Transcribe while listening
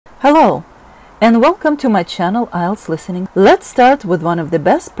Hello, and welcome to my channel IELTS Listening. Let's start with one of the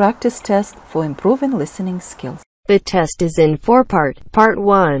best practice tests for improving listening skills. The test is in 4 parts: Part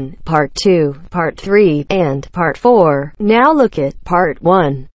 1, Part 2, Part 3, and Part 4. Now look at Part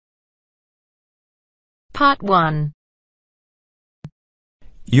 1. Part 1.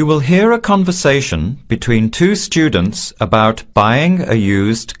 You will hear a conversation between two students about buying a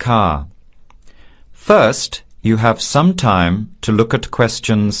used car. First, you have some time to look at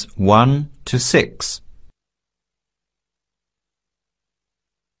questions 1 to 6.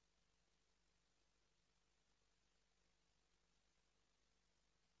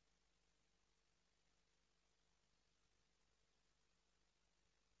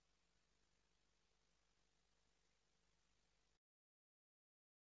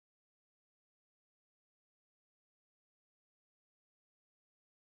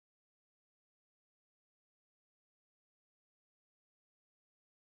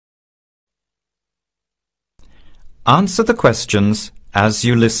 Answer the questions as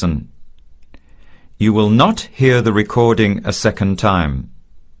you listen. You will not hear the recording a second time.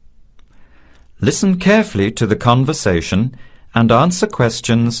 Listen carefully to the conversation and answer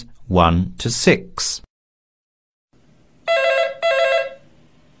questions 1 to 6.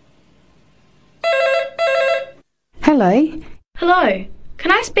 Hello. Hello.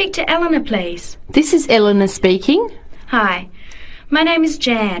 Can I speak to Eleanor, please? This is Eleanor speaking. Hi. My name is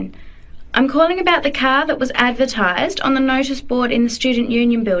Jan. I'm calling about the car that was advertised on the notice board in the Student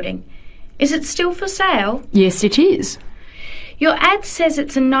Union building. Is it still for sale? Yes, it is. Your ad says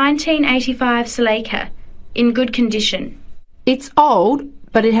it's a 1985 Celica, in good condition. It's old,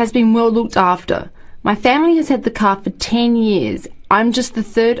 but it has been well looked after. My family has had the car for 10 years. I'm just the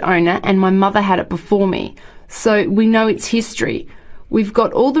third owner and my mother had it before me, so we know its history. We've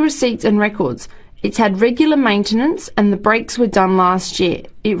got all the receipts and records. It's had regular maintenance and the brakes were done last year.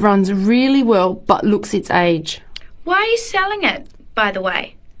 It runs really well but looks its age. Why are you selling it, by the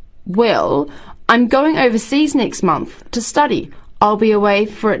way? Well, I'm going overseas next month to study. I'll be away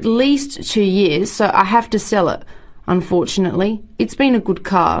for at least 2 years, so I have to sell it. Unfortunately, it's been a good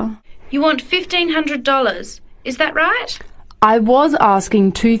car. You want $1,500, is that right? I was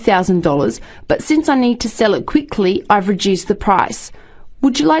asking $2,000, but since I need to sell it quickly, I've reduced the price.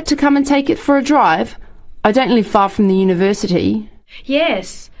 Would you like to come and take it for a drive? I don't live far from the university.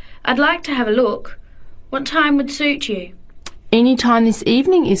 Yes, I'd like to have a look. What time would suit you? Any time this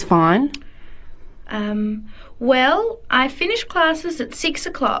evening is fine. Well, I finish classes at 6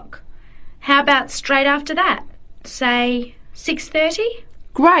 o'clock. How about straight after that? Say 6:30?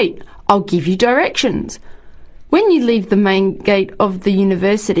 Great, I'll give you directions. When you leave the main gate of the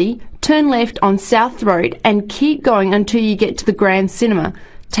university, turn left on South Road and keep going until you get to the Grand Cinema.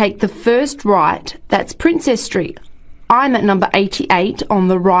 Take the first right, that's Princess Street. I'm at number 88 on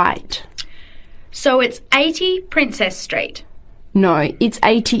the right. So it's 80 Princess Street? No, it's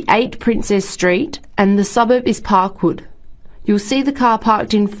 88 Princess Street and the suburb is Parkwood. You'll see the car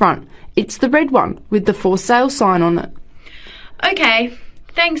parked in front. It's the red one with the for sale sign on it. Okay,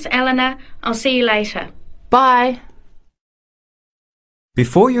 thanks Eleanor. I'll see you later. Bye.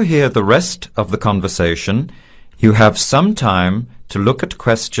 Before you hear the rest of the conversation, you have some time to look at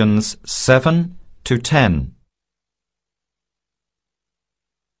questions 7 to 10.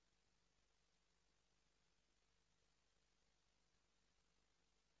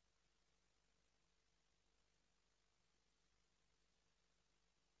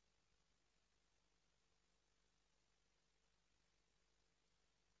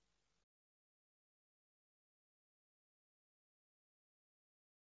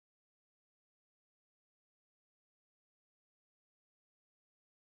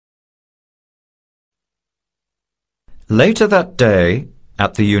 Later that day,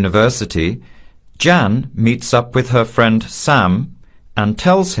 at the university, Jan meets up with her friend Sam and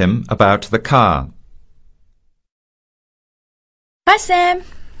tells him about the car. Hi Sam.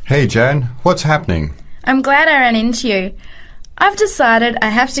 Hey Jan, what's happening? I'm glad I ran into you. I've decided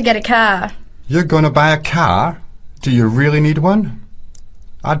I have to get a car. You're going to buy a car? Do you really need one?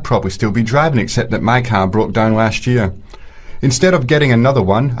 I'd probably still be driving except that my car broke down last year. Instead of getting another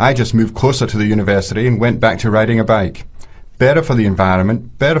one, I just moved closer to the university and went back to riding a bike. Better for the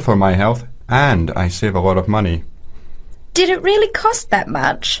environment, better for my health, and I save a lot of money. Did it really cost that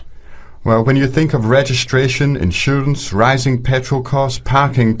much? Well, when you think of registration, insurance, rising petrol costs,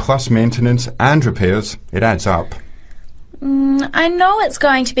 parking plus maintenance and repairs, it adds up. I know it's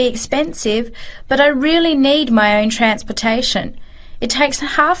going to be expensive, but I really need my own transportation. It takes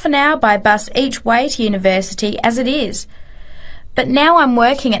half an hour by bus each way to university as it is. But now I'm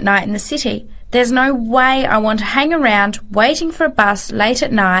working at night in the city. There's no way I want to hang around waiting for a bus late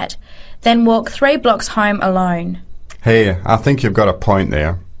at night, then walk 3 blocks home alone. Hey, I think you've got a point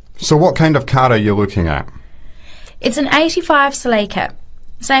there. So what kind of car are you looking at? It's an 85 Celica,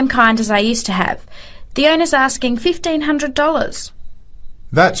 same kind as I used to have. The owner's asking $1,500.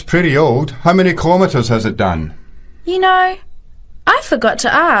 That's pretty old. How many kilometres has it done? You know, I forgot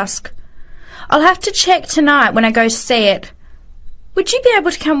to ask. I'll have to check tonight when I go see it. Would you be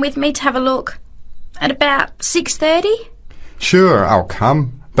able to come with me to have a look? At about 6:30? Sure, I'll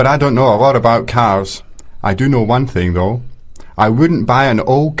come, but I don't know a lot about cars. I do know one thing, though. I wouldn't buy an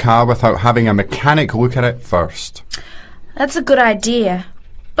old car without having a mechanic look at it first. That's a good idea.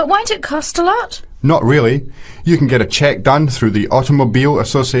 But won't it cost a lot? Not really. You can get a check done through the Automobile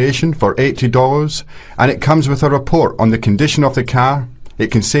Association for $80, and it comes with a report on the condition of the car.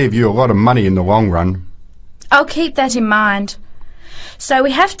 It can save you a lot of money in the long run. I'll keep that in mind. So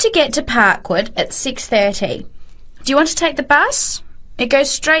we have to get to Parkwood at 6:30. Do you want to take the bus? It goes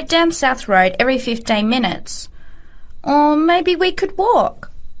straight down South Road every 15 minutes. Or maybe we could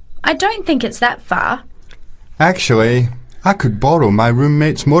walk. I don't think it's that far. Actually, I could borrow my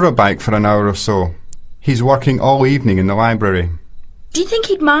roommate's motorbike for an hour or so. He's working all evening in the library. Do you think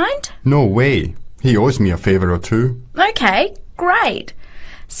he'd mind? No way. He owes me a favour or two. Okay, great.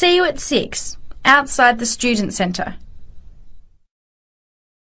 See you at 6, outside the student centre.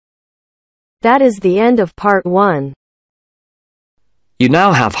 That is the end of part 1. You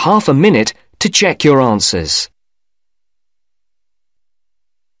now have half a minute to check your answers.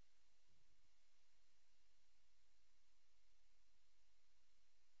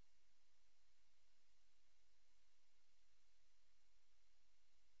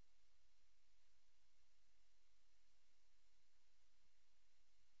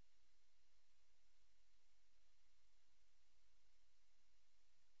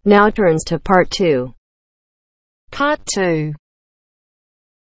 Now turns to part 2. Part 2.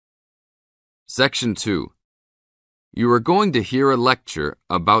 Section 2. You are going to hear a lecture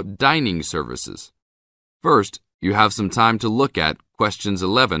about dining services. First, you have some time to look at questions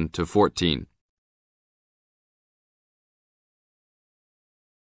 11 to 14.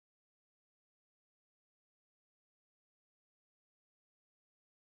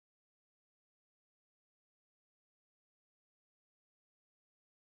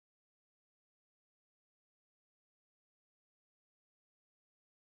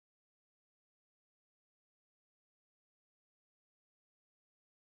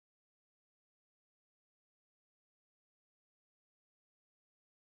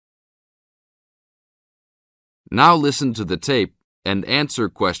 Now listen to the tape and answer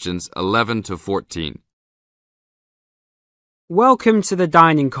questions 11 to 14. Welcome to the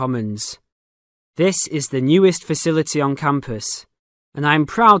Dining Commons. This is the newest facility on campus, and I'm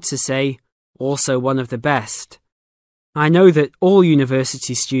proud to say, also one of the best. I know that all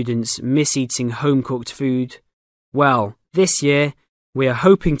university students miss eating home-cooked food. Well, this year, we are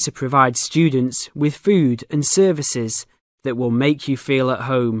hoping to provide students with food and services that will make you feel at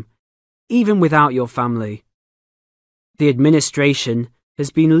home, even without your family. The administration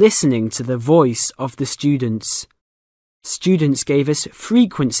has been listening to the voice of the students. Students gave us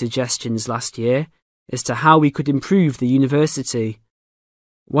frequent suggestions last year as to how we could improve the university.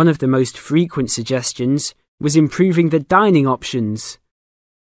 One of the most frequent suggestions was improving the dining options.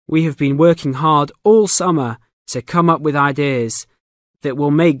 We have been working hard all summer to come up with ideas that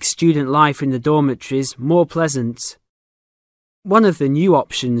will make student life in the dormitories more pleasant. One of the new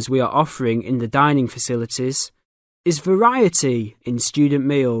options we are offering in the dining facilities is variety in student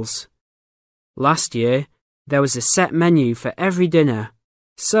meals. Last year, there was a set menu for every dinner,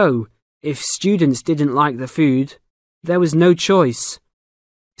 so if students didn't like the food, there was no choice.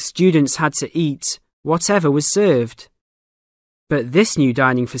 Students had to eat whatever was served. But this new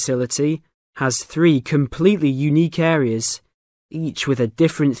dining facility has 3 completely unique areas, each with a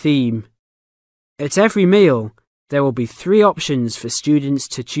different theme. At every meal, there will be 3 options for students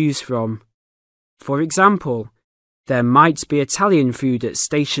to choose from. For example, there might be Italian food at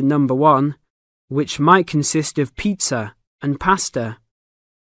station number 1, which might consist of pizza and pasta.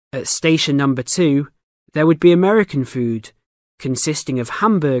 At station number 2, there would be American food, consisting of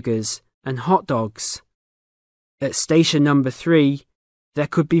hamburgers and hot dogs. At station number 3, there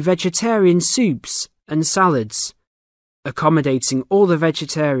could be vegetarian soups and salads, accommodating all the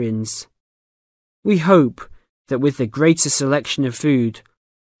vegetarians. We hope that with the greater selection of food,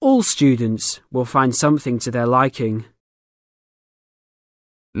 all students will find something to their liking.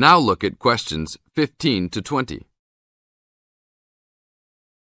 Now look at questions 15 to 20.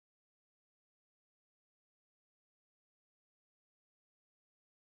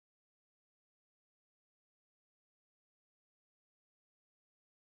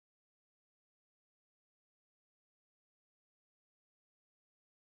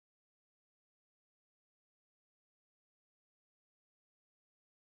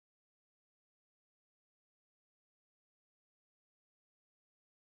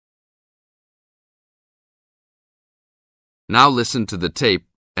 Now listen to the tape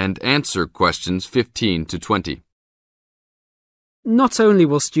and answer questions 15 to 20. Not only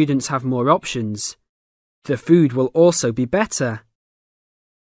will students have more options, the food will also be better.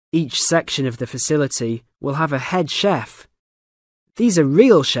 Each section of the facility will have a head chef. These are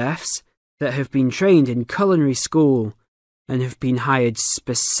real chefs that have been trained in culinary school and have been hired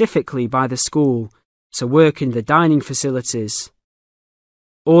specifically by the school to work in the dining facilities.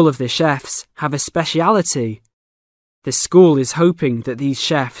 All of the chefs have a speciality. The school is hoping that these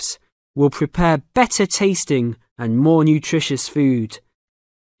chefs will prepare better tasting and more nutritious food.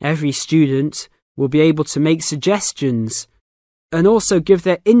 Every student will be able to make suggestions and also give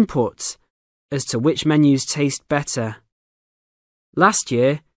their input as to which menus taste better. Last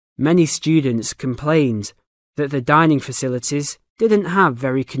year, many students complained that the dining facilities didn't have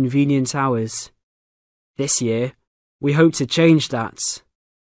very convenient hours. This year, we hope to change that.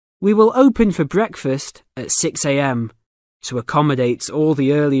 We will open for breakfast at 6 a.m. to accommodate all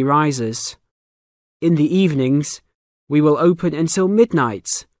the early risers. In the evenings, we will open until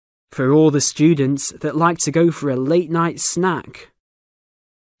midnight for all the students that like to go for a late-night snack.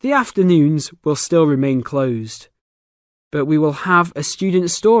 The afternoons will still remain closed, but we will have a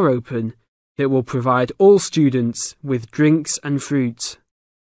student store open that will provide all students with drinks and fruit.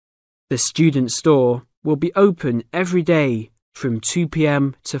 The student store will be open every day from 2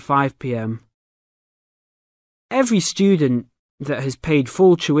 p.m. to 5 p.m. Every student that has paid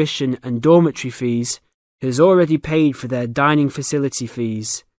full tuition and dormitory fees has already paid for their dining facility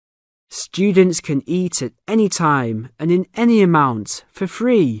fees. Students can eat at any time and in any amount for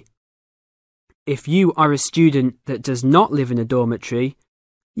free. If you are a student that does not live in a dormitory,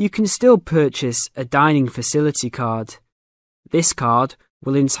 you can still purchase a dining facility card. This card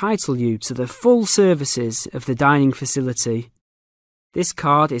will entitle you to the full services of the dining facility. This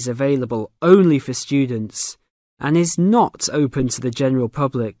card is available only for students and is not open to the general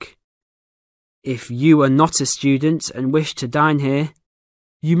public. If you are not a student and wish to dine here,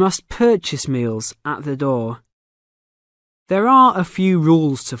 you must purchase meals at the door. There are a few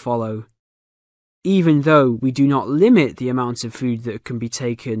rules to follow. Even though we do not limit the amount of food that can be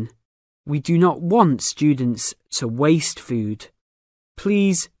taken, we do not want students to waste food.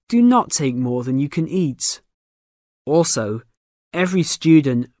 Please do not take more than you can eat. Also, every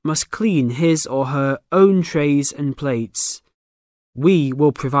student must clean his or her own trays and plates. We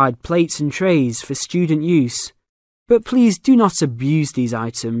will provide plates and trays for student use, but please do not abuse these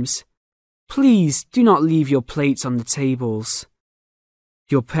items. Please do not leave your plates on the tables.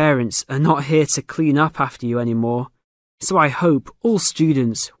 Your parents are not here to clean up after you anymore, so I hope all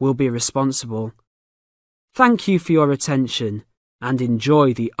students will be responsible. Thank you for your attention and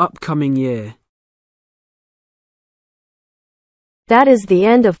enjoy the upcoming year. That is the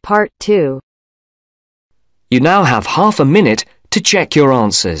end of part 2. You now have half a minute to check your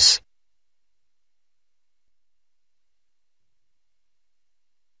answers.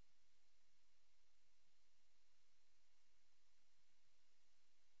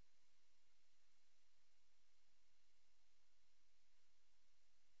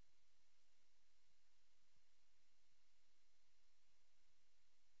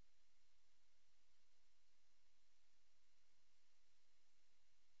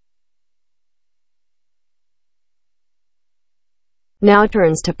 Now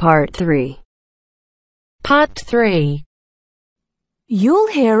turns to part 3. Part 3.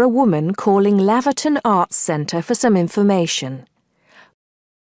 You'll hear a woman calling Laverton Arts Centre for some information.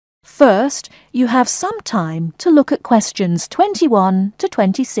 First, you have some time to look at questions 21 to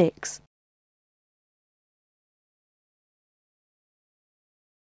 26.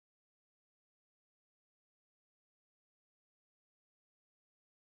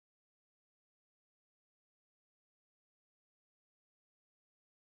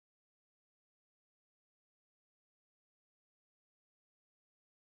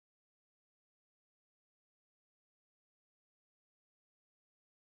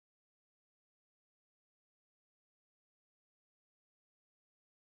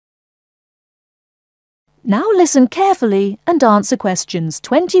 Now listen carefully and answer questions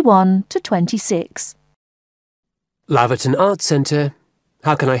 21 to 26. Laverton Arts Centre.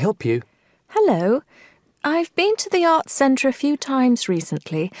 How can I help you? Hello. I've been to the Arts Centre a few times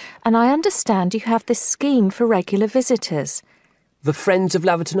recently, and I understand you have this scheme for regular visitors. The Friends of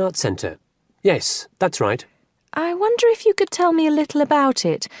Laverton Arts Centre. Yes, that's right. I wonder if you could tell me a little about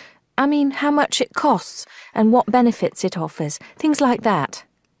it. I mean, how much it costs and what benefits it offers, things like that.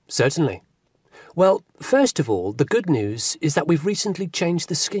 Certainly. Well, first of all, the good news is that we've recently changed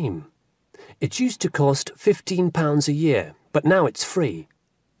the scheme. It used to cost £15 a year, but now it's free.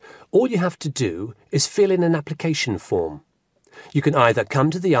 All you have to do is fill in an application form. You can either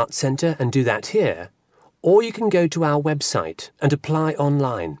come to the Arts Centre and do that here, or you can go to our website and apply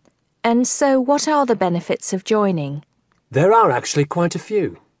online. And so what are the benefits of joining? There are actually quite a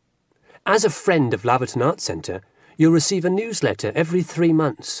few. As a friend of Laverton Arts Centre, you'll receive a newsletter every 3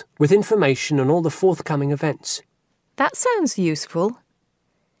 months with information on all the forthcoming events. That sounds useful.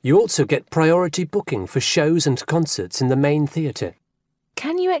 You also get priority booking for shows and concerts in the main theatre.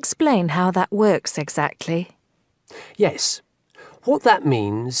 Can you explain how that works exactly? Yes. What that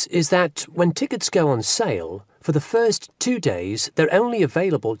means is that when tickets go on sale, for the first 2 days they're only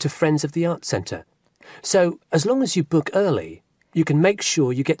available to friends of the Arts Centre. So, as long as you book early, you can make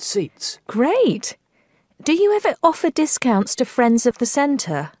sure you get seats. Great! Do you ever offer discounts to friends of the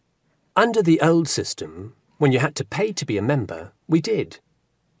centre? Under the old system, when you had to pay to be a member, we did.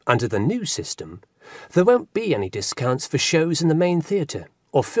 Under the new system, there won't be any discounts for shows in the main theatre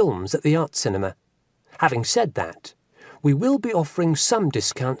or films at the Arts Cinema. Having said that, we will be offering some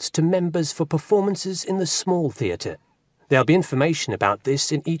discounts to members for performances in the small theatre. There'll be information about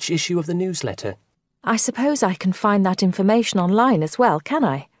this in each issue of the newsletter. I suppose I can find that information online as well, can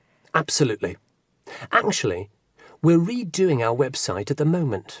I? Absolutely. Actually, we're redoing our website at the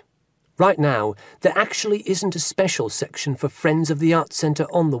moment. Right now, there actually isn't a special section for Friends of the Arts Centre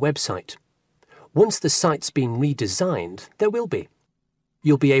on the website. Once the site's been redesigned, there will be.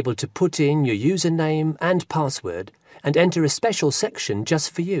 You'll be able to put in your username and password and enter a special section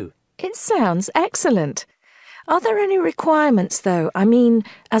just for you. It sounds excellent. Are there any requirements, though? I mean,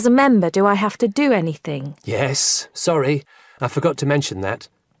 as a member, do I have to do anything? Yes, sorry, I forgot to mention that.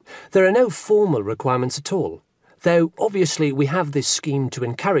 There are no formal requirements at all, though obviously we have this scheme to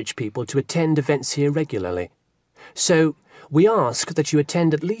encourage people to attend events here regularly. So we ask that you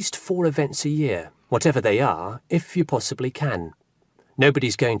attend at least 4 events a year, whatever they are, if you possibly can.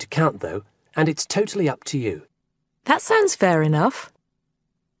 Nobody's going to count, though, and it's totally up to you. That sounds fair enough.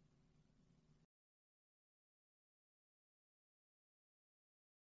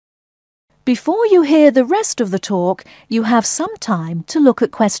 Before you hear the rest of the talk, you have some time to look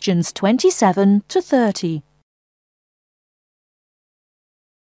at questions 27 to 30.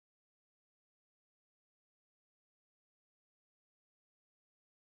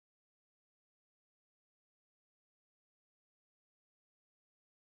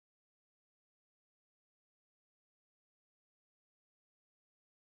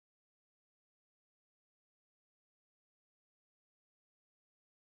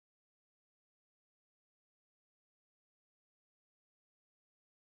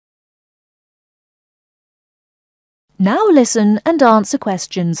 Now listen and answer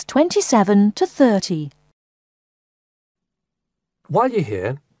questions 27 to 30. While you're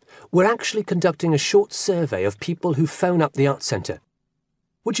here, we're actually conducting a short survey of people who phone up the Arts Centre.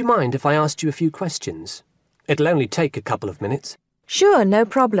 Would you mind if I asked you a few questions? It'll only take a couple of minutes. Sure, no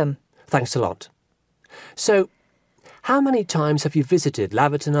problem. Thanks a lot. So, how many times have you visited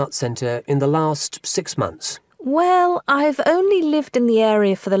Laverton Arts Centre in the last 6 months? Well, I've only lived in the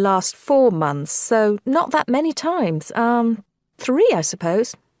area for the last 4 months, so not that many times. 3, I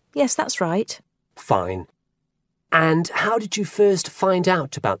suppose. Yes, that's right. Fine. And how did you first find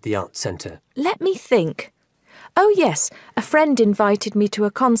out about the Arts Centre? Let me think. Oh, yes, a friend invited me to a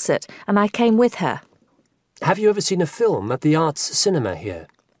concert, and I came with her. Have you ever seen a film at the Arts Cinema here?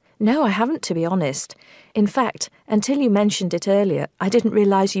 No, I haven't, to be honest. In fact, until you mentioned it earlier, I didn't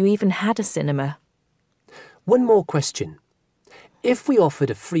realise you even had a cinema. One more question. If we offered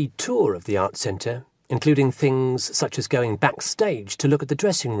a free tour of the Arts Centre, including things such as going backstage to look at the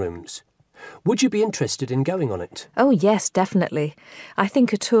dressing rooms, would you be interested in going on it? Oh, yes, definitely. I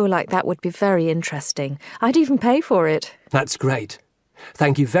think a tour like that would be very interesting. I'd even pay for it. That's great.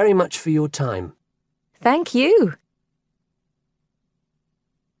 Thank you very much for your time. Thank you.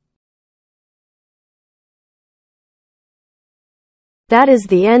 That is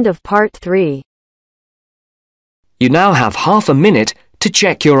the end of part 3. You now have half a minute to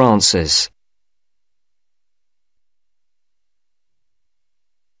check your answers.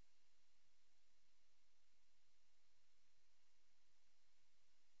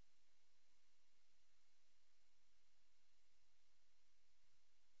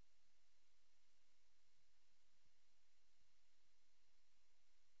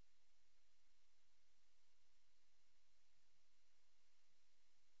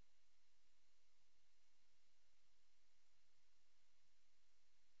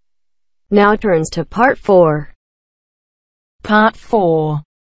 Now turns to part 4. Part 4.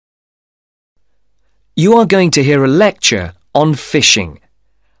 You are going to hear a lecture on fishing.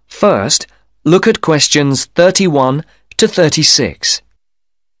 First, look at questions 31 to 36.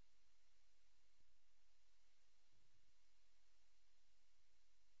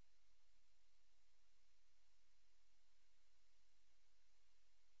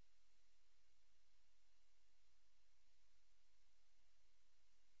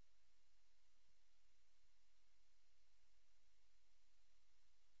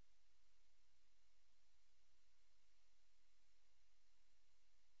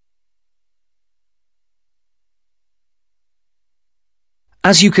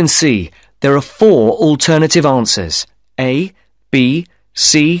 As you can see, there are 4 alternative answers, A, B,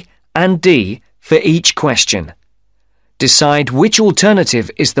 C and D, for each question. Decide which alternative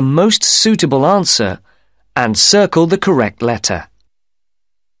is the most suitable answer and circle the correct letter.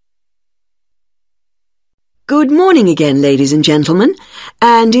 Good morning again, ladies and gentlemen,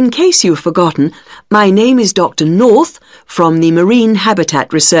 and in case you've forgotten, my name is Dr. North from the Marine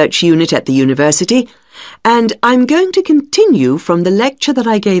Habitat Research Unit at the University, and I'm going to continue from the lecture that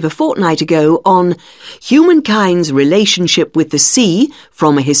I gave a fortnight ago on humankind's relationship with the sea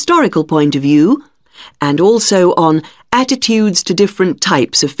from a historical point of view, and also on attitudes to different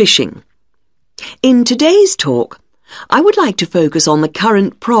types of fishing. In today's talk, I would like to focus on the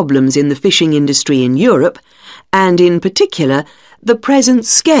current problems in the fishing industry in Europe, and in particular, the present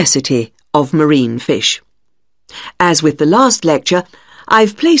scarcity of marine fish. As with the last lecture,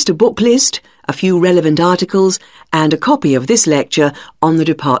 I've placed a book list, a few relevant articles, and a copy of this lecture on the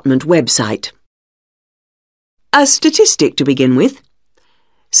department website. A statistic to begin with.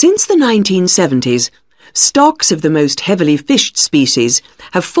 Since the 1970s, stocks of the most heavily fished species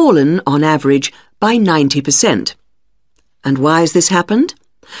have fallen on average by 90%. And why has this happened?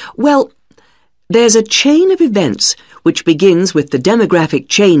 Well, there's a chain of events which begins with the demographic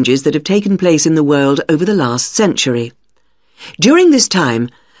changes that have taken place in the world over the last century. During this time,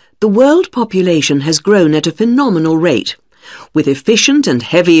 the world population has grown at a phenomenal rate, with efficient and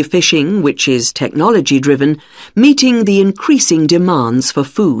heavy fishing, which is technology-driven, meeting the increasing demands for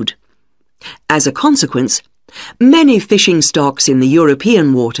food. As a consequence, many fishing stocks in the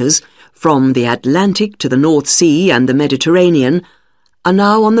European waters, from the Atlantic to the North Sea and the Mediterranean, are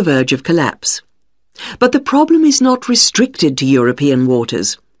now on the verge of collapse. But the problem is not restricted to European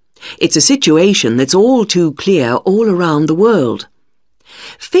waters. It's a situation that's all too clear all around the world.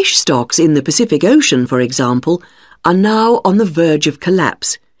 Fish stocks in the Pacific Ocean, for example, are now on the verge of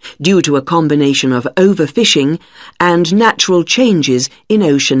collapse due to a combination of overfishing and natural changes in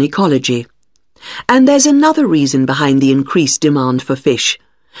ocean ecology. And there's another reason behind the increased demand for fish,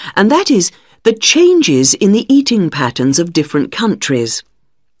 and that is the changes in the eating patterns of different countries.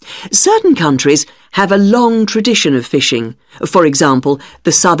 Certain countries have a long tradition of fishing, for example,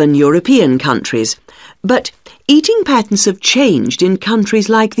 the southern European countries, but eating patterns have changed in countries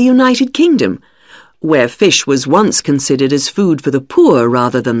like the United Kingdom, where fish was once considered as food for the poor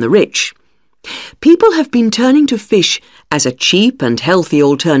rather than the rich. People have been turning to fish as a cheap and healthy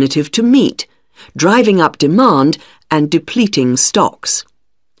alternative to meat, driving up demand and depleting stocks.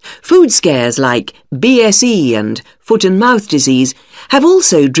 Food scares like BSE and foot and mouth disease have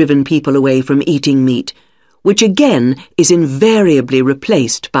also driven people away from eating meat, which again is invariably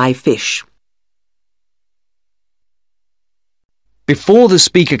replaced by fish. Before the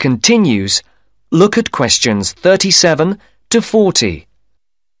speaker continues, look at questions 37 to 40.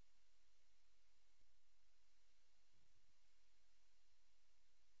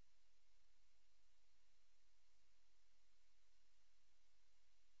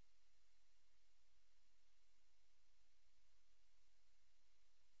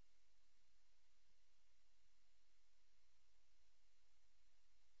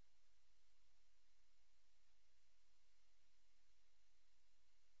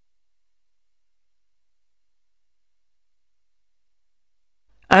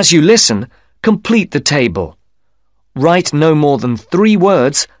 As you listen, complete the table. Write no more than 3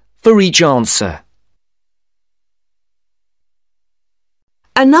 words for each answer.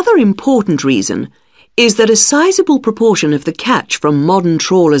 Another important reason is that a sizable proportion of the catch from modern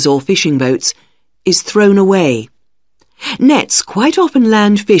trawlers or fishing boats is thrown away. Nets quite often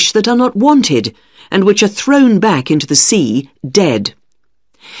land fish that are not wanted and which are thrown back into the sea dead.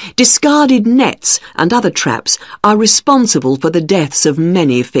 Discarded nets and other traps are responsible for the deaths of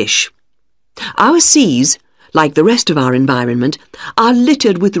many fish. Our seas, like the rest of our environment, are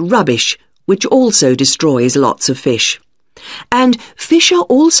littered with rubbish, which also destroys lots of fish. And fish are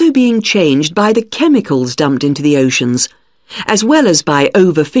also being changed by the chemicals dumped into the oceans, as well as by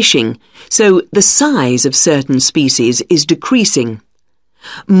overfishing, so the size of certain species is decreasing.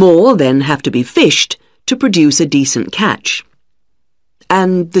 More then have to be fished to produce a decent catch.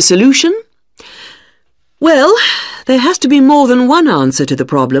 And the solution? Well, there has to be more than one answer to the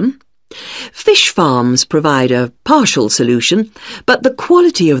problem. Fish farms provide a partial solution, but the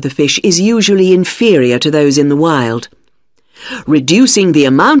quality of the fish is usually inferior to those in the wild. Reducing the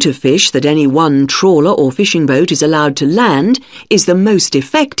amount of fish that any one trawler or fishing boat is allowed to land is the most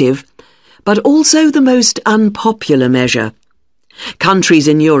effective, but also the most unpopular measure. Countries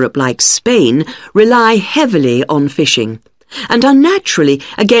in Europe like Spain rely heavily on fishing, and are naturally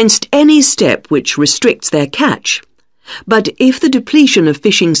against any step which restricts their catch. But if the depletion of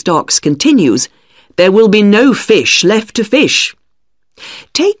fishing stocks continues, there will be no fish left to fish.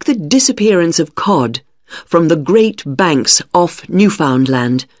 Take the disappearance of cod from the Great Banks off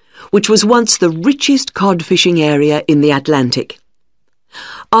Newfoundland, which was once the richest cod fishing area in the Atlantic.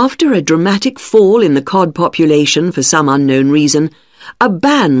 After a dramatic fall in the cod population for some unknown reason, a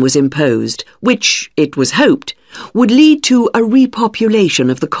ban was imposed, which, it was hoped, would lead to a repopulation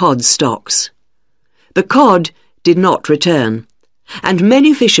of the cod stocks. The cod did not return, and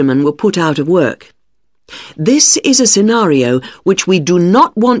many fishermen were put out of work. This is a scenario which we do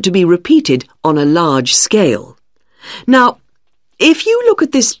not want to be repeated on a large scale. Now, if you look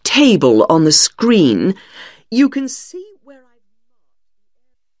at this table on the screen, you can see where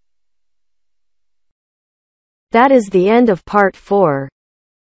That is the end of part 4.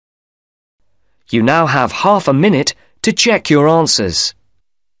 You now have half a minute to check your answers.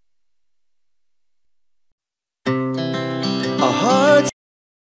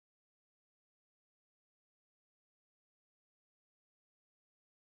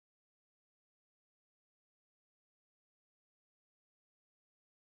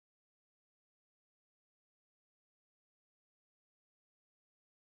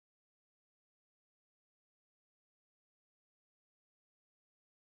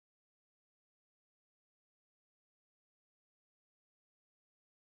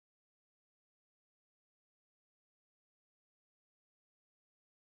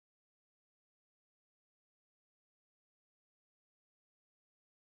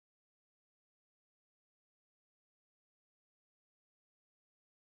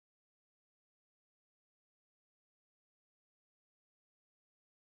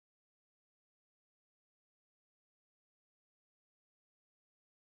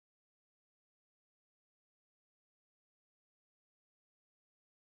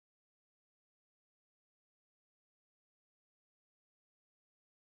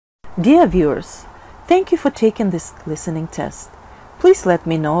 Dear viewers, thank you for taking this listening test. Please let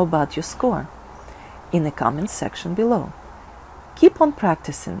me know about your score in the comments section below. Keep on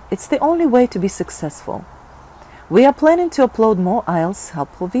practicing. It's the only way to be successful. We are planning to upload more IELTS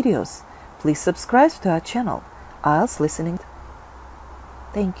helpful videos. Please subscribe to our channel, IELTS Listening.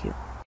 Thank you.